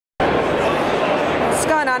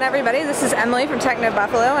going on, everybody? This is Emily from Techno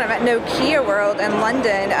Buffalo, and I'm at Nokia World in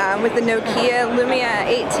London with the Nokia Lumia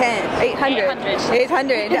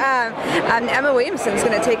 800. And Emma Williamson's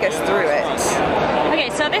going to take us through it. Okay,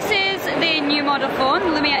 so this is the new model phone,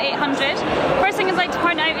 Lumia 800. First thing I'd like to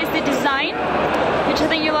point out is the design, which I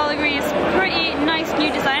think you'll all agree is pretty nice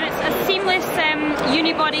new design. It's a seamless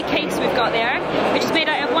unibody case we've got there, which is made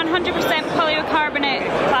out of 100% polycarbonate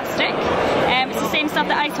plastic. It's the same stuff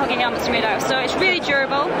that ice hockey helmets are made out of, so it's really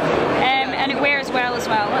durable and it wears well as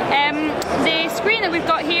well. The screen that we've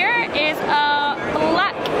got here is a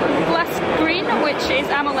black glass screen, which is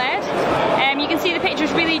AMOLED. You can see the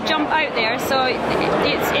pictures really jump out there, so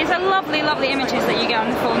it's a lovely images that you get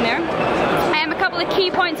on the phone there. A couple of key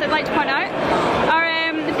points I'd like to point out are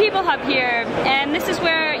the People Hub here, and this is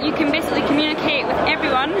where you can basically communicate with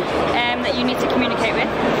everyone that you need to communicate with.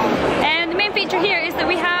 And the main feature here is that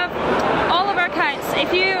we have all of our accounts.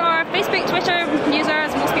 If you are a Facebook, Twitter user,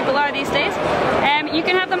 as most people are these days, you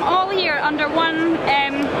can have them all here under one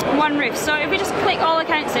roof. So if we just click all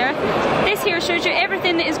accounts there, this here shows you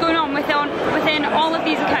everything that is going on within all of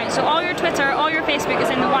these accounts. So all your Twitter, all your Facebook is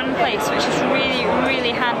in the one place, which is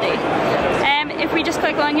really handy. If we just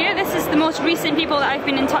click along here, this is the most recent people that I've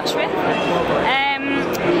been in touch with.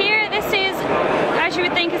 Here, this is, as you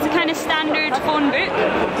would think, is a kind of standard phone book.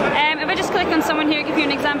 If I just click on someone here, give you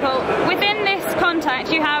an example. Within this contact,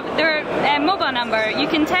 you have their mobile number. You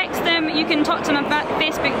can text them, you can talk to them about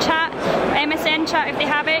Facebook chat, MSN chat if they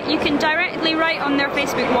have it. You can directly write on their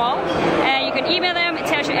Facebook wall. You can email them, it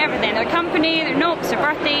tells you everything. Their company, their notes, their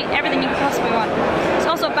birthday, everything you can possibly want. There's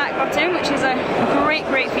also a back button, which is a great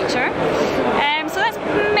feature. So that's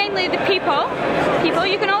mainly the people. You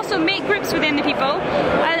can also make groups within the people.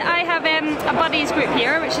 I have a buddies group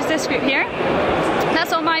here, which is this group here.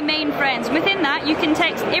 That's all my main friends. Within that, you can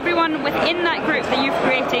text everyone within that group that you've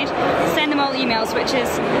created, send them all emails, which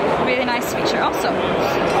is a really nice feature also.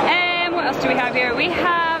 What else do we have here? We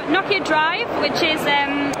have Nokia Drive, which is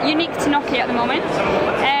unique to Nokia at the moment.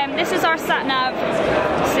 This is our sat-nav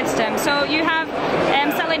system. So you have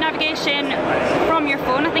satellite navigation from your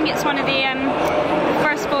phone. I think it's one of the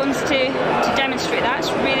first phones to demonstrate that.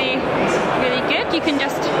 It's really good. You can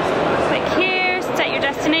just click here, set your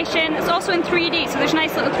destination. It's also in 3D, so there's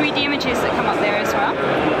nice little 3D images that come up there as well.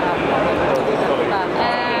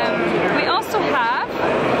 We also have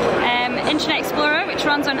Internet Explorer, which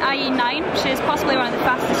runs on IE9, which is possibly one of the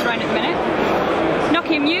fastest around at the minute.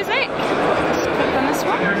 Nokia Music, just click on this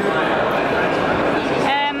one.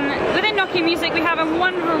 Within Nokia Music, we have a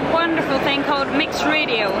wonderful thing called Mixed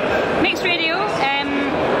Radio. Mixed Radio,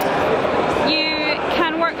 you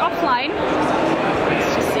can work offline.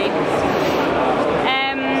 Let's just see.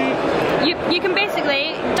 You can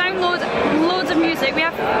basically download loads of music. We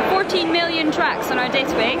have 14 million tracks on our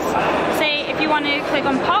database. Say if you want to click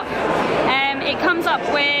on pop, it comes up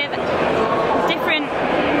with different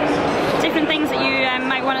things that you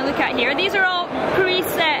might want to look at here. These are all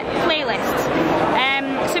preset playlists.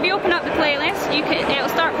 So if you open up the playlist, it'll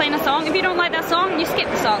start playing a song. If you don't like that song, you skip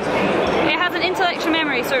the song. It has an intellectual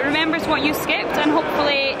memory, so it remembers what you skipped, and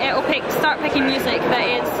hopefully it'll start picking music that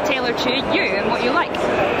is tailored to you and what you like.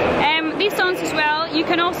 These songs as well, you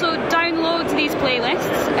can also download these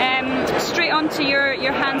playlists straight onto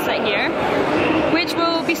your handset here, which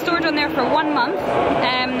will be stored on there for 1 month,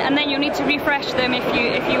 and then you'll need to refresh them if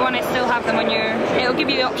you want to still have them on your. It'll give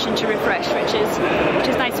you the option to refresh, which is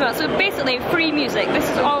nice as well. So basically, free music. This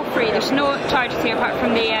is all free. There's no charges here apart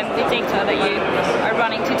from the data that you are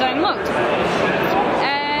running to download.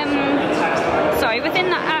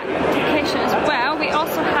 Within that application as well, we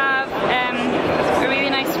also have a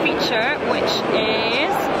really nice feature, which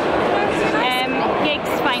is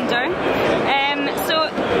Gigs Finder.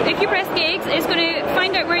 So if you press Gigs, it's going to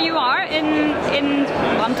find out where you are in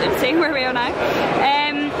London, say where we are now,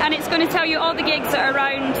 and it's going to tell you all the gigs that are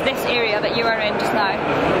around this area that you are in just now.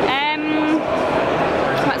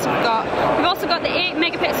 What else have we got? We've also got the 8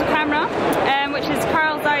 megapixel camera, which is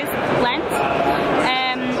Carl's Zeiss lens.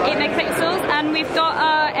 8 megapixels, and we've got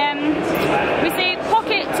we say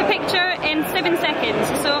pocket to picture in 7 seconds.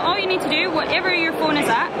 So all you need to do, whatever your phone is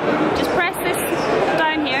at, just press this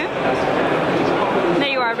down here. There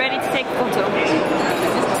you are, ready to take a photo.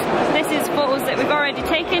 This is photos that we've already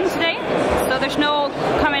taken today, so there's no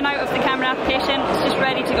coming out of the camera application. It's